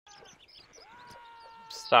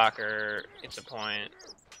Soccer gets a point.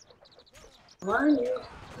 Why are you?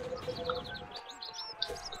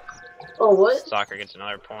 Oh, what? Soccer gets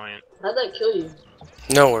another point. How'd that kill you?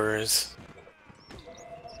 No worries.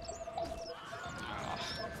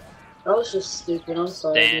 That was just stupid, I'm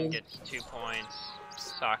sorry. Dan dude. gets 2 points.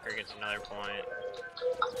 Soccer gets another point.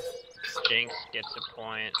 Jinx gets a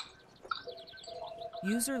point.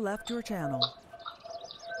 User left your channel.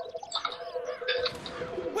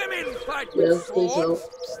 Women fight Yeah, with please help.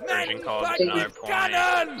 swords. Urgent Men Call fight gets another with point.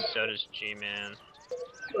 cannon. So does G-Man.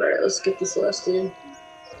 Alright, let's get this last dude.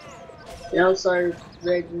 Yeah, I'm sorry,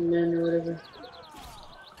 Red Man or whatever.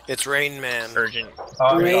 It's Rain Man. Urgent.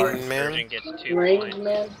 Rain Man. Urgent gets 2 Rain points.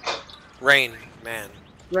 Man? Rain Man.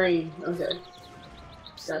 Rain, okay.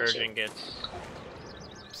 Gotcha. Urgent gets.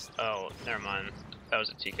 Oh, never mind. That was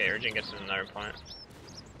a TK. Urgent gets another point.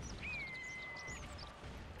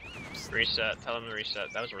 Reset. Tell him to reset.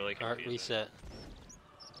 That was really confusing. Alright, reset.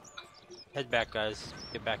 Head back, guys.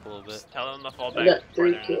 Get back a little bit. Tell him to fall I back. got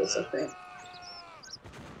 3 farther kills, I into think.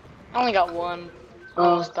 I only got 1.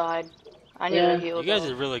 Almost died. I need yeah. to heal. You guys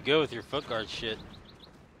though. are really good with your foot guard shit.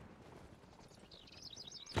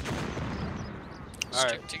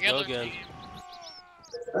 Alright, go again.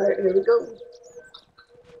 Alright, here we go.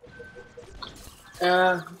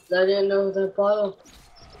 I didn't know that bottle.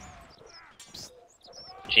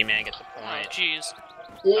 G-Man gets a Oh, point. jeez.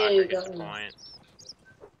 Yeah, Soccer you gets got a me. point.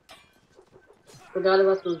 Forgot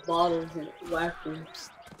about those bottles and it whacked me.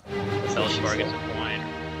 Feldspar gets a point.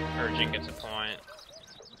 Urgent gets a point.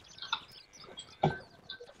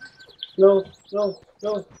 No, no,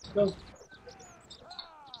 no, no.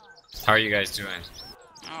 How are you guys doing?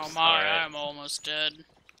 Oh my, Alright. I'm almost dead.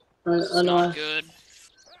 I It's know. not good.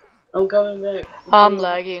 I'm coming back. I'm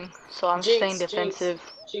lagging, so I'm Jinx, staying defensive.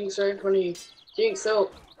 Jinx right in front of you. Jinx,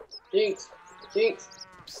 help. Jinx. Jinx.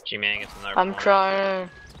 G-Man gets another I'm point. trying.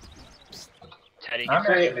 Teddy I'm gets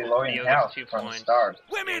actually low in Theo health gets 2 from the points. start.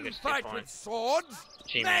 Theo Women gets 2 fight with points. swords.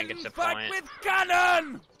 G-Man Men gets a fight point. with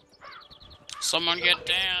cannon. Someone get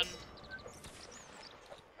Dan.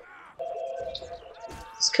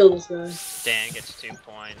 Let's kill this guy. Dan gets 2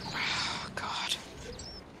 points. Oh god.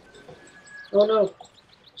 Oh no.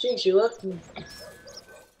 Jinx, you left me.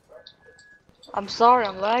 I'm sorry,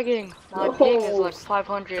 I'm lagging. My No. ping is like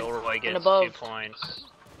 500 Kilroy and gets 2 above. points.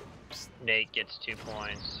 Nate gets 2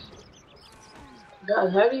 points.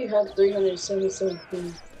 God, how do you have 377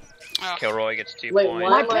 ping? Oh, Kilroy gets 2 Wait, points.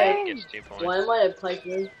 why am I- Nate gets 2 points. Why am I at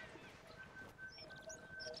Pikeman?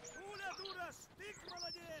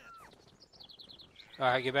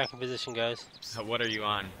 Alright, get back in position, guys. What are you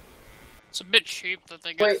on? it's a bit cheap that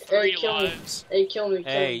they get Wait, 3 hey, kill me. lives. Hey, kill me, kill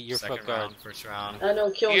Hey, me. your Second foot guard. round, first round. I know,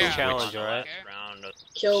 kill Yeah. me. Challenge, alright? Okay. Round of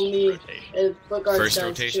Kill me. rotation. Hey, foot guard First guys,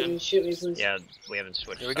 rotation? Shoot me, please. Yeah, we haven't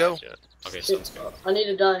switched Here we go. sides yet. Okay, Shoot. sounds good. I need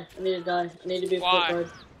to die. I need to die. I need to be a Why? foot guard.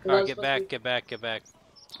 'Cause I Alright, was get supposed back, to- get back, get back.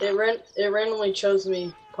 It randomly chose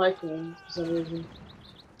me Pikeman for some reason.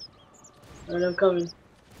 Alright, I'm coming.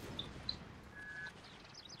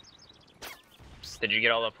 Did you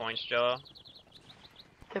get all the points, Joe?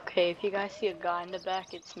 Okay, if you guys see a guy in the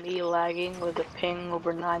back, it's me lagging with a ping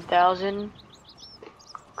over 9,000.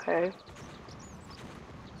 Okay.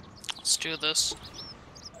 Let's do this.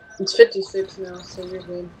 It's 56 now, so you're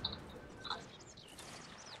good.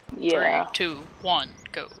 Yeah. 3, 2, 1,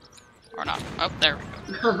 go. Or not. Oh, there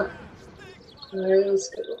we go. Alright, let's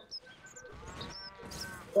go.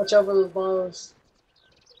 Watch out for those bottles.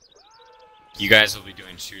 You guys will be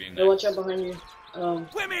doing shooting. Hey, watch out behind you.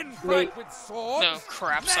 Women Nate. fight with swords. No,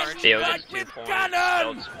 crap, sorry. Theo Men gets fight 2 with points.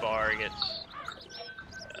 cannon. Feldspar gets.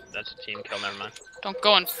 That's a team kill, never mind. Don't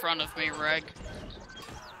go in front of me, Reg.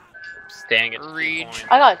 Dan gets 2 Reach. points.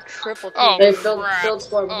 I got triple Oh, Hey, crap.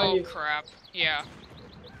 Feldspar behind Oh, you. crap. Yeah.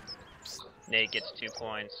 Nate gets 2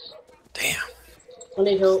 points. Damn. I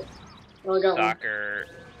need help. Oh, I got one. Soccer,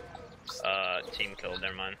 team kill,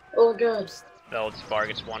 never mind. Oh god. Feldspar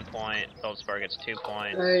gets 1 point. Feldspar gets 2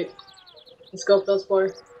 points. Alright. Let's go,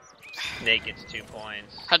 Feldspar. Nate gets 2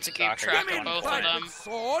 points. Had to keep Soccer track gets of 1 both point. of them. With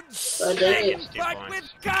swords. Dang Nate it. gets 2 Fight points.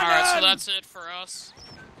 with cannon. Alright, so that's it for us.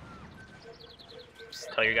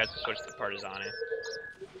 Tell you guys to switch to Partizani.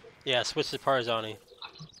 Yeah, switch to Parzani.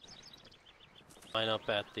 Line up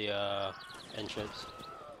at the entrance.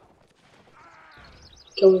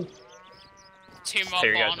 Kill me. Team up Tell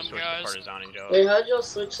you guys on to them, switch guys. to Partizani, Joe. Wait, how'd y'all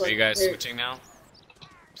switch Are like you guys here? switching now?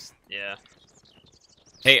 Yeah.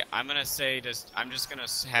 Hey, I'm gonna say I'm just gonna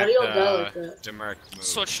How have do y'all die like the that? Demerc move.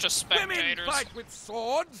 Switch to Women spectators. fight with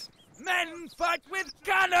swords. Men fight with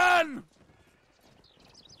cannon.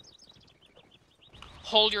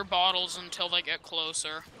 Hold your bottles until they get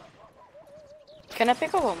closer. Can I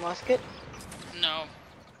pick up a musket? No.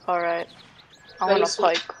 Alright. I How want do a you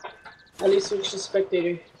switch- pike. How do you switch to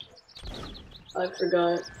spectator? I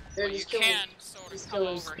forgot. Here, You just kill him. can sort of Just come kill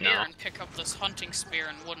him. over No. here and pick up this hunting spear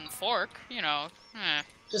and wooden fork. You know,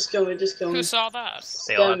 Just kill me, just kill me. who saw that?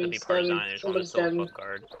 They all Stab have to me, be stab me. partisan. I just want Somebody to still stab me. foot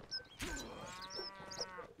guard.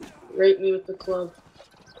 Rape me with the club.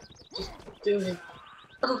 Just do it.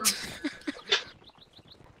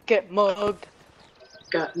 Get mugged.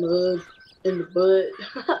 Got mud in the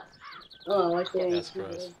butt. Oh, I like that. That's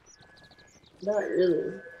gross. Not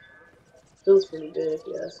really. Feels pretty good if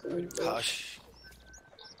you ask me. but- Hush.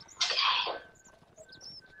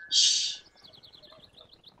 Shh.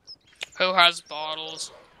 Who has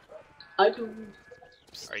bottles? I do.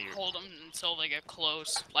 Are you? Hold them until they get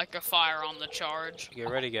close, like a fire on the charge. Get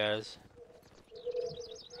ready, guys.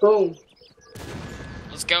 Boom.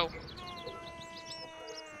 Let's go.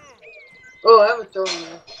 Oh, I have a throwing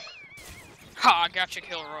knife. Ha! I got you,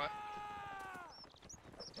 Kilroy.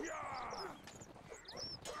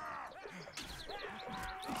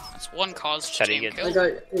 That's one cause to Teddy team gets- I kill.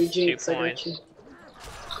 got hey, Jinx. I got points. you.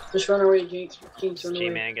 Just run away, Jinx. Jinx, run away.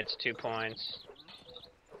 G-Man gets 2 points.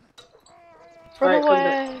 Run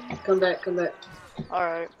Alright, come away. Come back.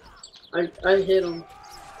 Alright. I hit him.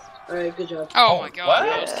 Alright, good job. Oh my god, what?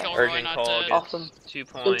 that was Kilroy Urgent not Call dead. gets Awesome. 2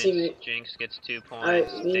 points. teammate. Jinx gets 2 points.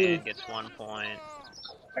 Alright, Dan gets 1 point.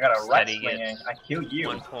 I got a right Teddy swinging. gets I kill you.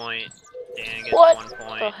 1 point. Dan gets What 1 the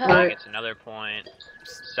point. hell? Dan gets another point.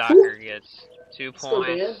 Soccer gets 2 Still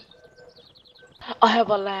points. Dan. I have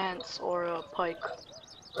a lance or a pike.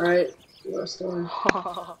 Alright, last one.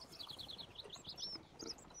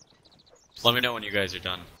 Let me know when you guys are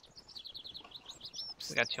done.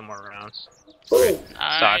 We got 2 more rounds. Boom. Soccer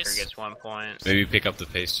Nice. gets 1 point. Maybe pick up the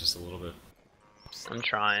pace just a little bit. I'm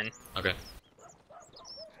trying. Okay.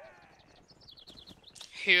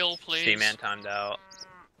 Heal, please. G-Man timed out.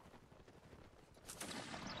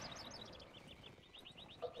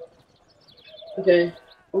 Okay,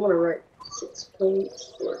 I'm gonna write 6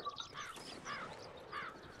 points for.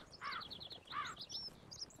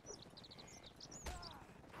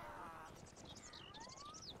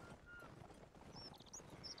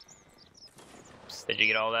 Did you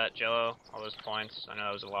get all that, Jello? All those points? I know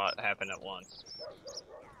that was a lot that happened at once.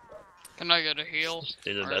 Can I get a heal? Just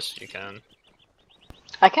do the First. best you can.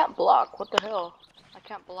 I can't block. What the hell? I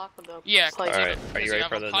can't block with the Yeah, pike. Alright, are Because you ready have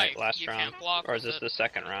for a the pike, last you round? can't block Or is with this it. the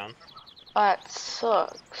second round? That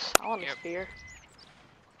sucks. I want a Yep. spear.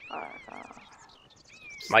 Alright,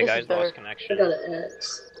 My This guys is better. lost I connection. got an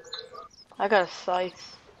X. I got a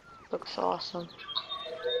scythe. Looks awesome.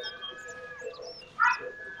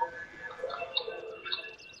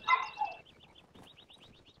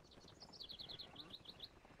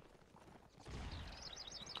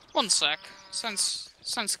 One sec.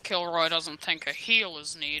 Since Kilroy doesn't think a heal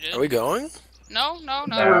is needed. Are we going? No. No,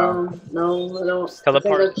 I don't. Tell the I think I-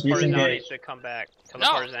 partisan engaged. needs to come back. Tell the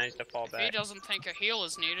No. partisan needs to fall If he back. doesn't think a heal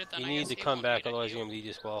is needed, then You I need guess to he come won't back, need a otherwise you're heal. gonna be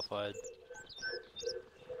disqualified.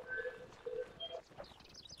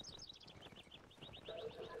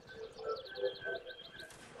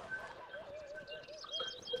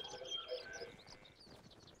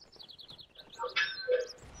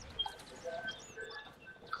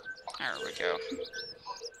 There we go.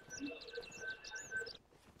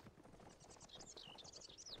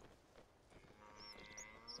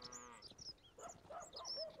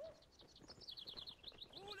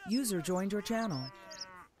 User joined your channel.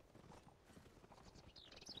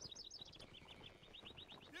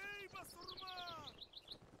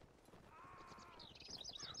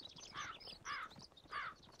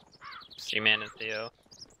 G-Man and Theo.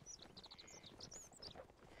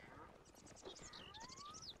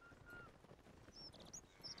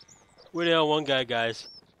 We're down one guy, guys.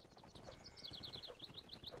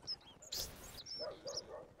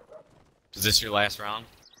 Is this your last round?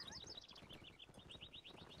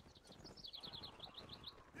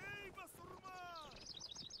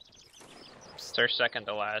 It's our second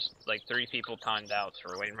to last. Like 3 people timed out, so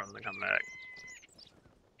we're waiting for them to come back.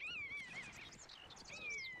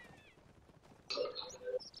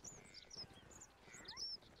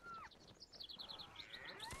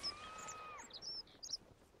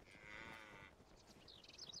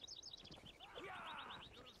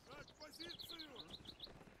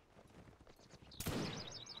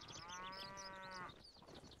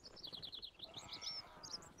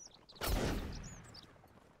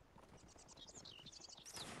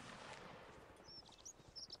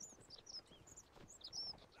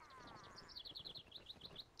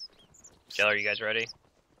 Jill, are you guys ready?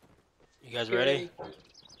 You guys ready?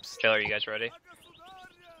 Jill, are you guys ready?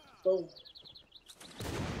 Boom.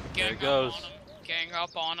 There Gang it goes. up on him. Gang up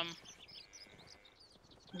on him.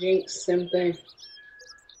 Jinx, same thing.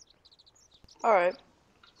 Alright.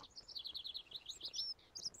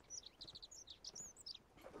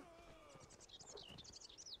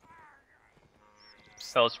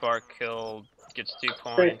 Feldspar killed, gets 2 Hey,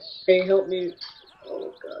 points. hey, help me.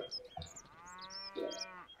 Oh god.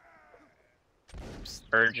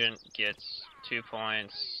 Urgent gets 2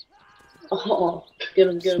 points. Oh, get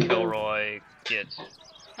him, get him, get him. Kilroy gets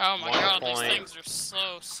Oh my 1 god, point. these things are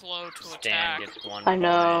so slow to Stan attack. gets 1 I point.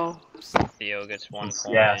 know. Theo gets 1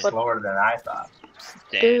 point. Yeah, slower than I thought.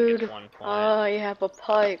 Dan Dude, gets 1 point. oh, you have a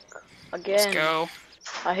pike. Let's Again. go.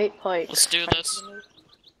 I hate pikes. Let's do this.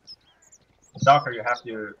 Stalker, you have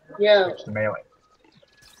to Yeah, switch to melee.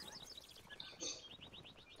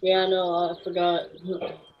 yeah, no, I forgot.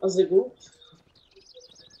 I was like, oops.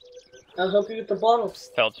 I'll help you with the bottle.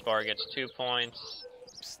 Feldspar gets 2 points.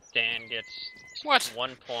 Dan gets What?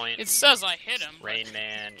 1 point. It says I hit him, but Rain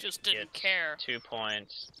Man just didn't gets care. 2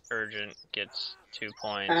 points. Urgent gets 2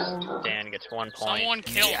 points. Dan gets 1 point. Someone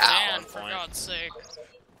killed Yeah, Dan, 1 for point. God's sake.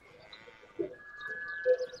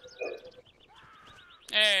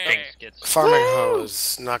 Hey! Jinx gets Farming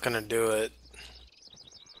hose, not gonna do it.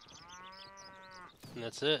 And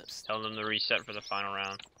that's it. Tell them to reset for the final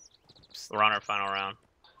round. We're on our final round.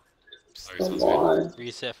 Come on.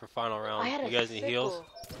 Reset for final I round. had a You guys need heals?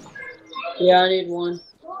 sickle. Yeah, I need one.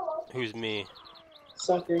 Who's me?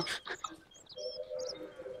 Sucker.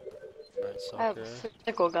 Alright, I have soccer. a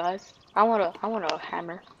sickle, guys. I want a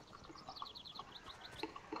hammer.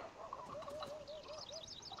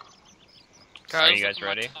 Guys, you guys look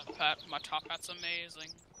at ready? My top hat's amazing.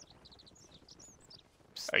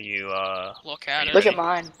 Are you, Look at it. Look at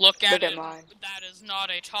mine. Look at Look it. at mine. That is not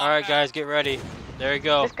a top Alright, hat. guys, get ready. There you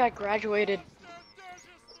go. This guy graduated.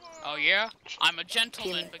 Oh yeah? I'm a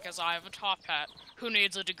gentleman Team. because I have a top hat. Who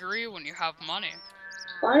needs a degree when you have money?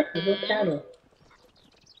 I have a cattle.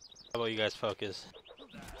 How about you guys focus?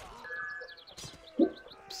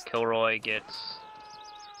 Kilroy gets...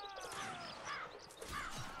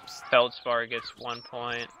 Feldspar gets 1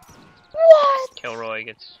 point. What? Kilroy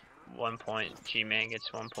gets 1 point. G-Man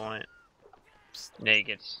gets 1 point. Nay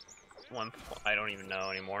gets 1 point. I don't even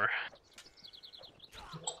know anymore.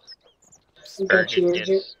 You got you, Urgent Urgent.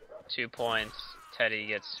 gets 2 points. Teddy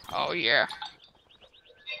gets... Oh yeah.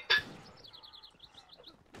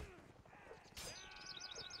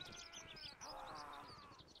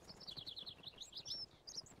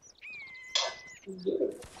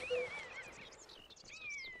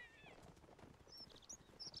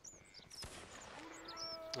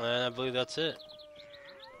 And I believe that's it.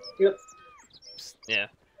 Yep. Yeah.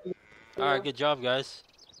 Alright, good job, guys.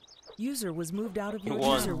 User was moved out of your Who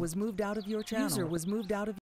won? user was moved out of your channel. User was moved out of